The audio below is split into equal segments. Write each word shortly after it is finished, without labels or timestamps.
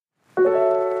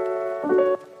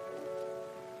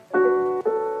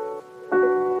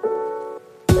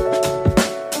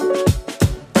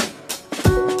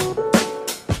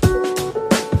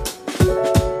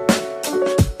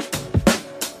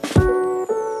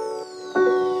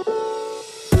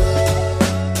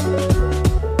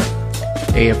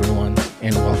Hey everyone,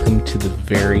 and welcome to the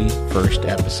very first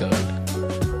episode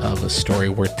of A Story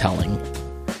Worth Telling.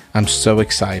 I'm so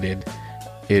excited.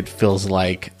 It feels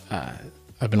like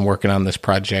I've been working on this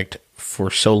project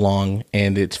for so long,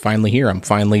 and it's finally here. I'm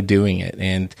finally doing it,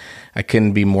 and I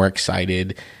couldn't be more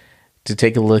excited to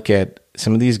take a look at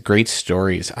some of these great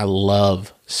stories. I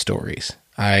love stories.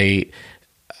 I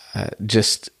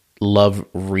just love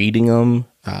reading them,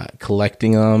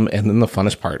 collecting them, and then the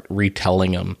funnest part,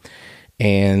 retelling them.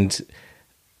 And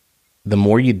the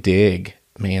more you dig,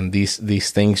 man, these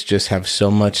things just have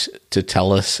so much to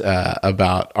tell us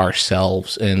about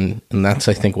ourselves, and that's,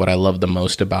 I think, what I love the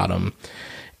most about them.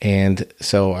 And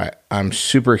so I'm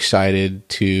super excited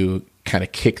to kind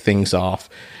of kick things off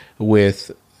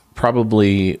with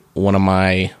probably one of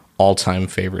my all-time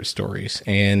favorite stories.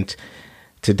 And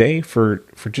today, for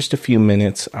just a few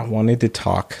minutes, I wanted to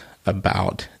talk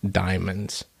about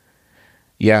diamonds.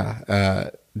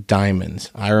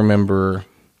 Diamonds. I remember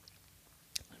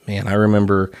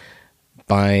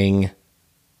buying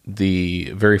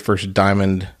the very first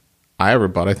diamond I ever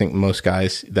bought. I think most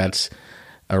guys, that's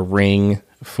a ring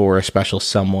for a special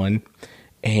someone.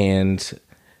 And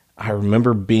I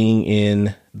remember being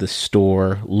in the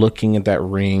store, looking at that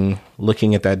ring,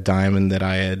 looking at that diamond that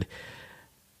I had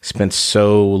spent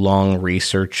so long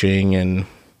researching and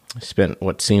spent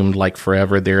what seemed like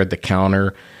forever there at the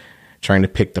counter trying to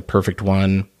pick the perfect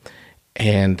one.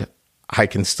 And I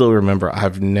can still remember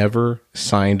I've never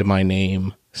signed my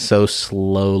name so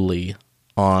slowly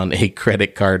on a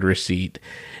credit card receipt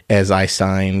as I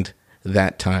signed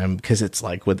that time, because it's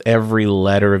like with every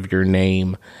letter of your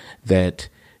name that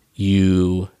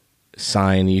you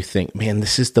sign, you think, man,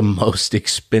 this is the most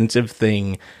expensive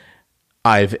thing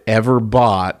I've ever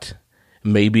bought,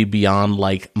 maybe beyond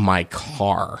like my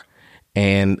car.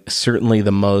 And certainly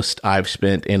the most I've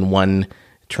spent in one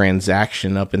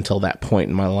transaction up until that point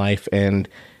in my life, and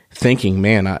thinking,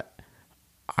 man,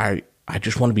 I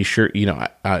just want to be sure,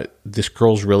 this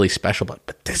girl's really special,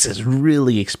 but this is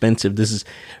really expensive. This is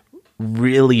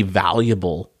really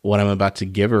valuable, what I'm about to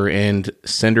give her, and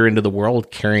send her into the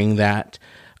world carrying that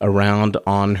around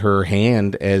on her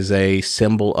hand as a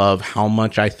symbol of how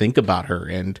much I think about her.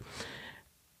 And,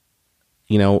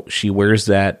 she wears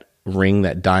that ring,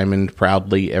 that diamond,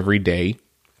 proudly every day.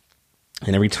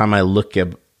 And every time I look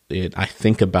at it, I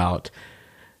think about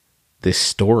this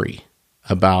story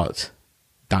about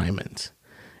diamonds.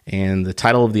 And the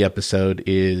title of the episode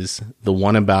is the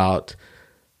one about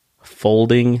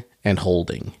folding and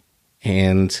holding.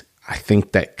 And I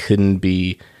think that couldn't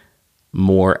be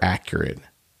more accurate.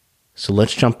 So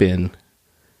let's jump in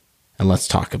and let's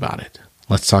talk about it.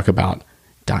 Let's talk about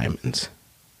diamonds.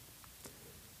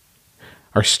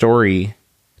 Our story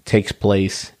takes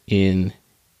place in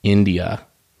India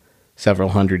several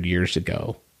hundred years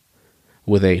ago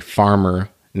with a farmer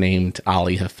named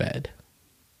Ali Hafed.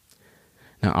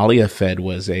 Now, Ali Hafed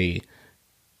was a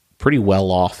pretty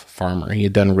well-off farmer. He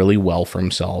had done really well for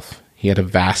himself. He had a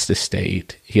vast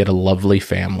estate. He had a lovely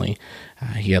family.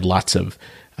 He had lots of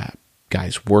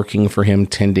guys working for him,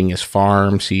 tending his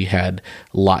farms. He had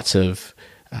lots of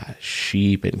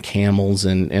sheep and camels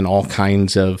and all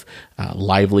kinds of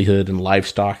livelihood and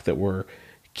livestock that were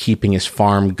keeping his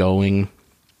farm going.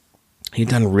 He'd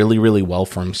done really, really well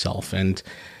for himself. And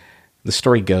the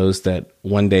story goes that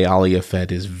one day Ali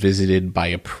Hafed is visited by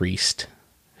a priest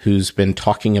who's been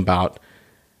talking about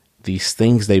these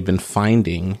things they've been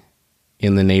finding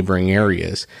in the neighboring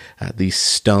areas, these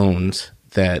stones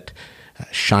that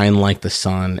shine like the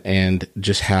sun and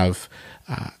just have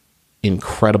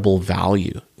incredible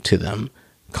value to them,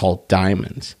 called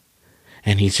diamonds.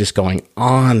 And he's just going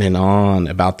on and on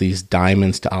about these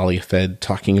diamonds to Ali Hafed,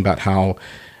 talking about how,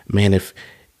 man, if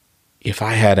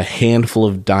I had a handful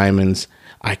of diamonds,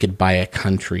 I could buy a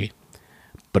country.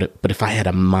 But if I had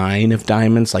a mine of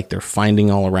diamonds like they're finding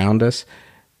all around us,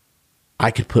 I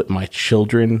could put my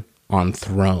children on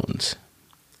thrones.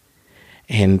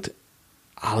 And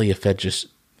Ali Hafed just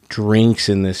drinks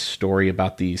in this story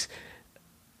about these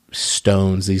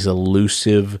stones, these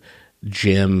elusive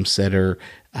gems that are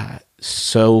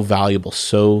so valuable,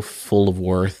 so full of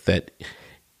worth, that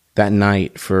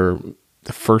night, for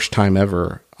the first time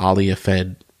ever, Ali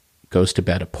Hafed goes to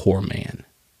bed a poor man.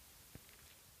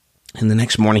 And the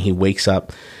next morning he wakes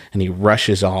up and he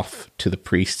rushes off to the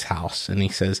priest's house and he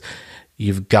says,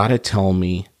 "You've got to tell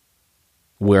me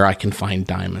where I can find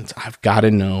diamonds. I've got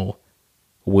to know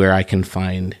where I can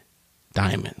find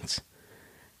diamonds."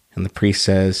 And the priest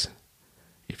says,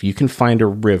 "If you can find a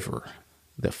river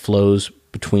that flows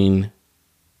between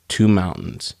two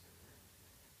mountains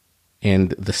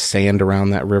and the sand around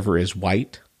that river is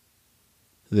white,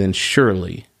 then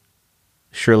surely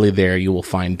surely there you will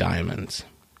find diamonds.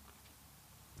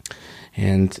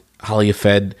 And Ali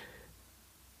Hafed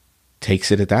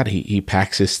takes it at that. He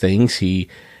packs his things. He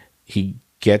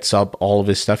gets up all of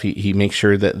his stuff. He makes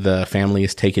sure that the family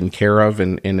is taken care of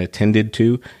and attended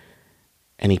to.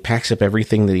 And he packs up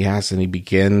everything that he has, and he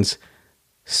begins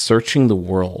searching the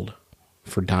world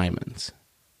for diamonds.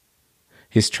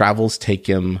 His travels take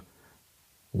him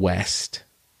west,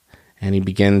 and he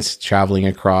begins traveling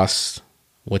across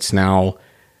what's now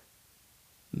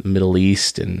the Middle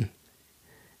East and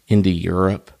into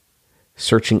Europe,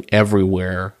 searching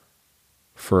everywhere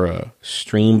for a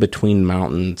stream between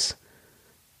mountains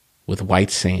with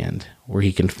white sand where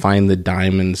he can find the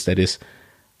diamonds that his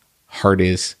heart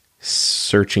is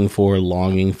searching for,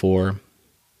 longing for.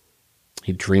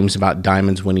 He dreams about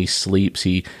diamonds when he sleeps.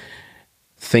 He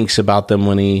thinks about them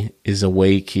when he is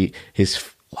awake.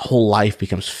 His whole life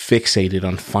becomes fixated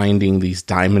on finding these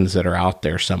diamonds that are out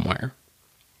there somewhere.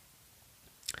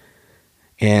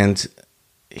 And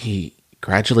he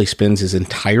gradually spends his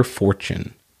entire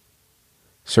fortune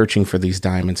searching for these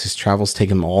diamonds. His travels take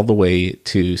him all the way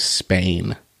to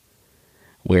Spain,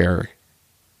 where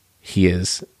he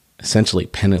is essentially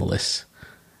penniless,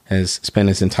 has spent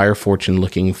his entire fortune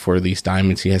looking for these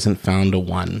diamonds. He hasn't found a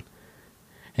one.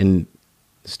 And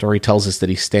the story tells us that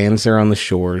he stands there on the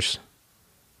shores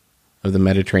of the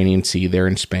Mediterranean Sea there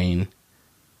in Spain,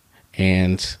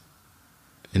 and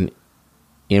an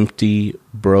empty,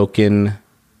 broken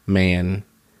man,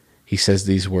 he says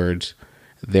these words,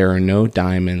 "There are no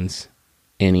diamonds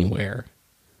anywhere."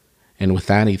 And with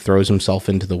that, he throws himself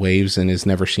into the waves and is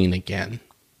never seen again.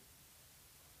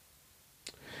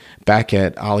 Back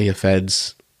at Ali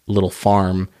Hafed's little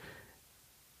farm,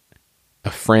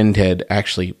 a friend had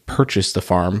actually purchased the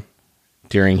farm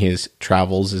during his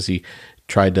travels as he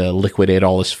tried to liquidate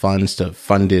all his funds to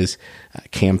fund his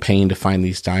campaign to find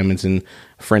these diamonds. And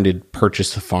a friend had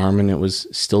purchased the farm, and it was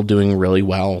still doing really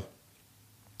well.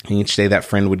 And each day that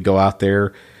friend would go out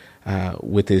there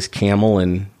with his camel,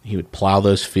 and he would plow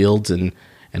those fields and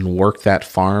work that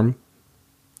farm.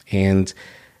 And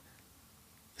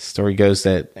the story goes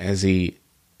that as he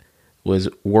was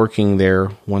working there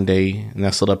one day,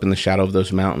 nestled up in the shadow of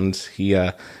those mountains, he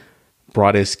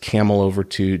brought his camel over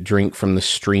to drink from the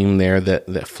stream there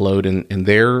that flowed. And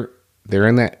there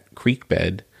in that creek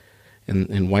bed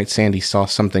in white sand, he saw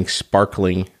something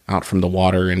sparkling out from the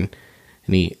water, and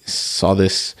he saw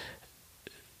this,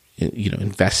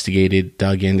 investigated,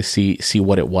 dug in to see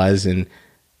what it was. And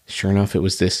sure enough, it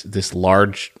was this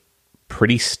large,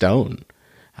 pretty stone,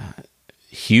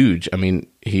 huge. I mean,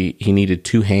 he needed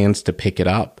two hands to pick it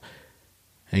up.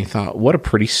 And he thought, what a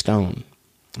pretty stone.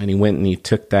 And he went and he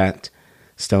took that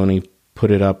stone, he put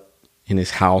it up in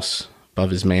his house above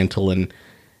his mantle, and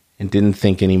didn't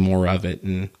think any more of it.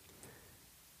 And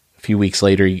a few weeks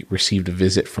later, he received a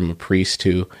visit from a priest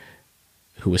who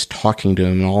was talking to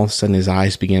him, and all of a sudden his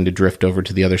eyes began to drift over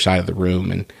to the other side of the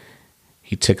room, and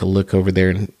he took a look over there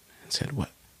and said,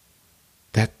 "What?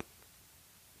 That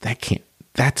can't,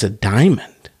 that's a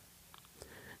diamond."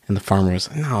 And the farmer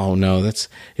was, no, it's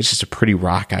just a pretty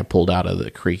rock I pulled out of the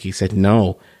creek. He said,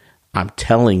 "No, I'm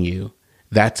telling you,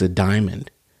 that's a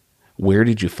diamond. Where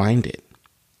did you find it?"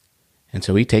 And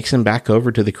so he takes him back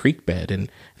over to the creek bed, and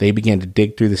they began to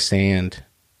dig through the sand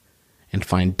and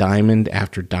find diamond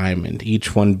after diamond,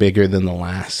 each one bigger than the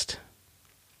last,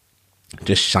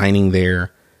 just shining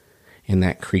there in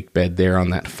that creek bed there on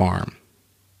that farm.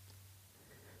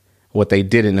 What they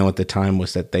didn't know at the time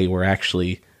was that they were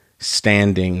actually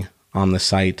standing on the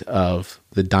site of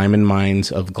the diamond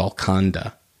mines of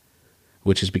Golconda,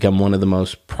 which has become one of the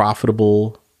most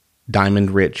profitable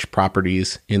diamond-rich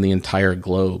properties in the entire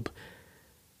globe.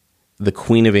 The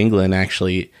Queen of England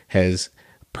actually has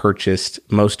purchased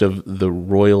most of the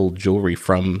royal jewelry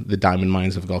from the diamond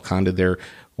mines of Golconda. They're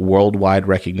worldwide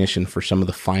recognition for some of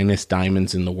the finest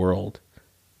diamonds in the world.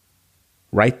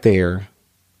 Right there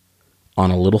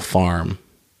on a little farm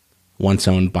once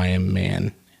owned by a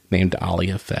man named Ali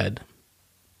Hafed.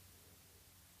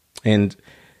 And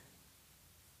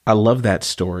I love that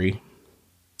story.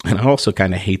 And I also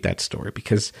kind of hate that story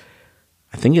because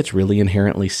I think it's really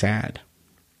inherently sad.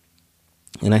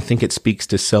 And I think it speaks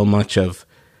to so much of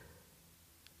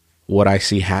what I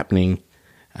see happening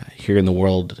here in the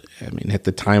world. I mean, at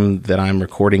the time that I'm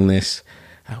recording this,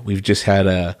 we've just had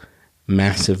a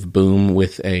massive boom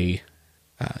with a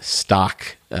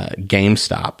stock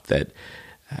GameStop that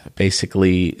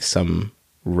basically some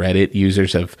Reddit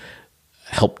users have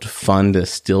helped fund a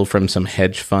steal from some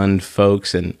hedge fund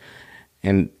folks, and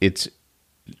it's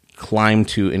climbed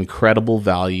to incredible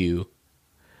value,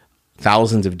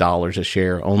 thousands of dollars a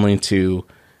share, only to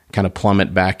kind of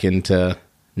plummet back into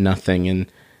nothing. And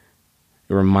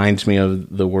it reminds me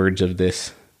of the words of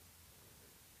this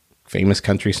famous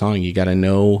country song. You got to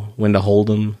know when to hold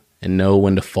 'em and know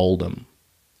when to fold 'em.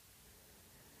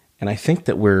 And I think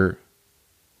that we're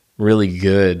really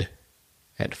good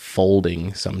at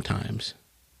folding sometimes.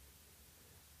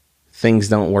 Things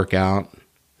don't work out.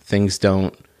 Things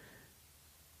don't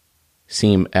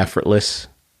seem effortless.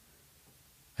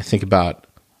 I think about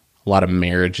a lot of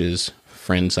marriages,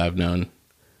 friends I've known,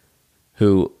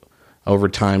 who over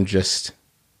time just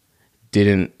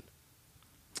didn't,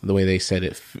 the way they said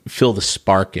it, feel the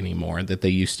spark anymore that they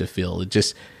used to feel. It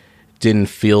just didn't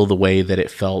feel the way that it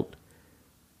felt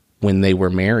when they were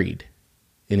married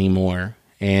anymore.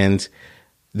 And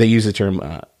they use the term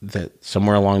that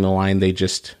somewhere along the line they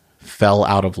just fell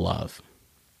out of love.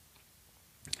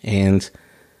 And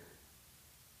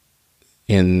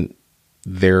in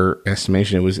their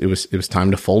estimation, it was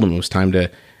time to fold them. It was time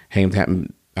to hang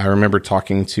them. I remember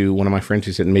talking to one of my friends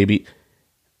who said, maybe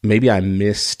I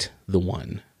missed the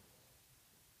one.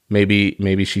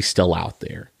 Maybe she's still out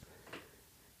there.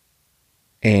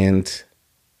 And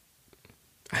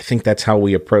I think that's how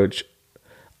we approach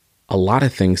a lot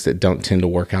of things that don't tend to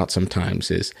work out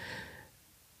sometimes is,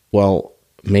 well,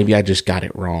 maybe I just got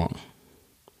it wrong.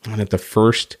 And at the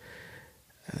first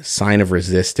sign of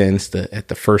resistance, at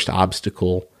the first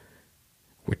obstacle,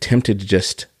 we're tempted to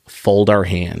just fold our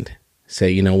hand, say,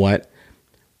 you know what?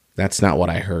 That's not what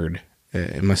I heard.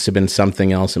 It must have been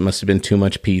something else. It must have been too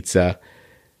much pizza.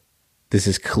 This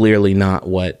is clearly not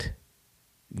what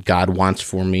God wants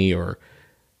for me or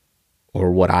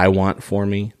what I want for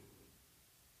me.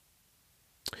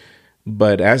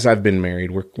 But as I've been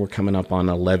married, we're coming up on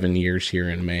 11 years here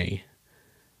in May.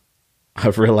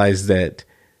 I've realized that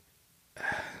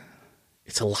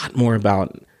it's a lot more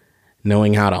about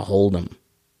knowing how to hold them.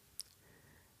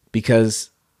 Because,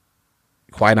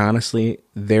 quite honestly,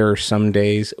 there are some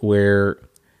days where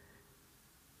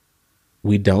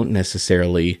we don't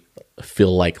necessarily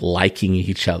feel like liking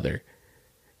each other.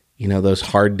 You know, those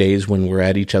hard days when we're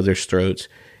at each other's throats,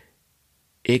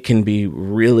 it can be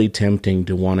really tempting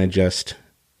to want to just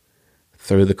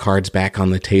throw the cards back on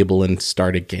the table and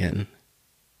start again.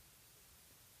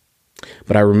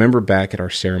 But I remember back at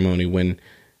our ceremony when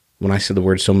I said the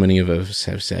word so many of us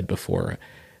have said before,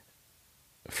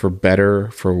 for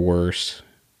better, for worse,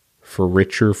 for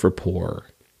richer, for poor,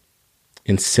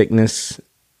 in sickness,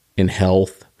 in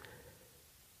health,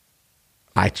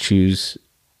 I choose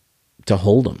to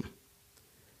hold them.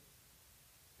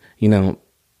 You know,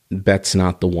 Beth's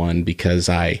not the one because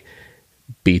I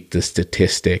beat the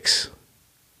statistics,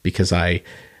 because I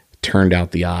turned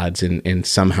out the odds and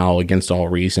somehow against all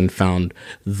reason found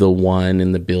the one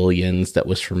in the billions that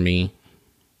was for me.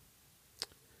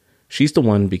 She's the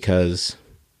one because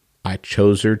I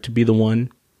chose her to be the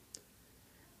one,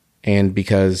 and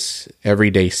because every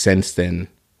day since then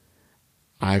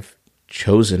I've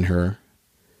chosen her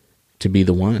to be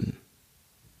the one.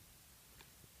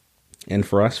 And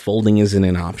for us, folding isn't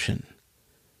an option.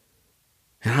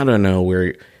 And I don't know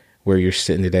where you're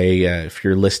sitting today, if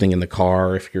you're listening in the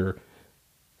car, if you're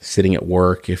sitting at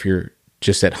work, if you're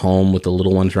just at home with the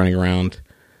little ones running around.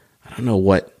 I don't know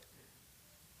what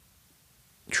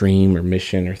dream or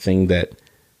mission or thing that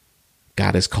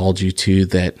God has called you to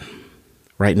that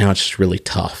right now it's just really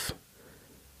tough.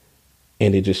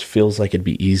 And it just feels like it'd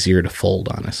be easier to fold,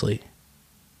 honestly.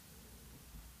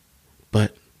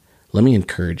 But let me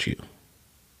encourage you.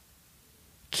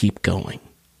 Keep going.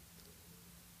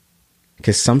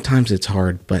 Because sometimes it's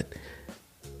hard, but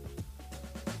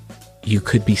you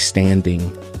could be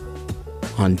standing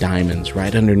on diamonds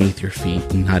right underneath your feet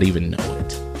and not even know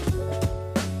it.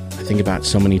 I think about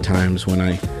so many times when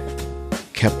I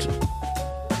kept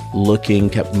looking,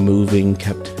 kept moving,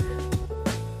 kept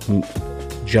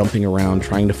jumping around,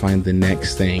 trying to find the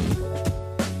next thing.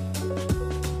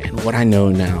 And what I know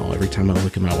now, every time I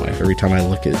look at my wife, every time I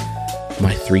look at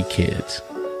my 3 kids,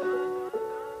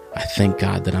 I thank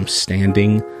God that I'm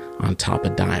standing on top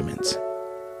of diamonds.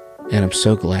 And I'm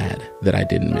so glad that I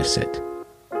didn't miss it.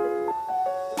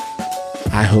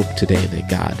 I hope today that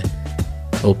God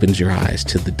opens your eyes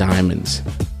to the diamonds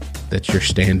that you're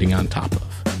standing on top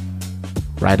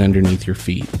of, right underneath your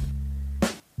feet,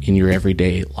 in your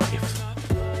everyday life.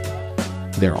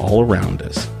 They're all around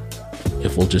us,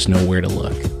 if we'll just know where to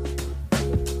look.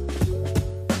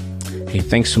 Hey,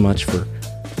 thanks so much for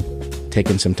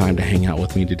taking some time to hang out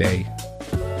with me today.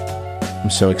 I'm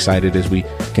so excited as we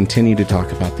continue to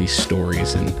talk about these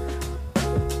stories and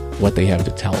what they have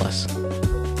to tell us.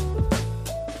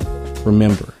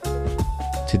 Remember,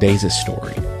 today's a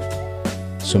story,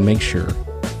 so make sure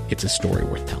it's a story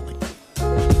worth telling.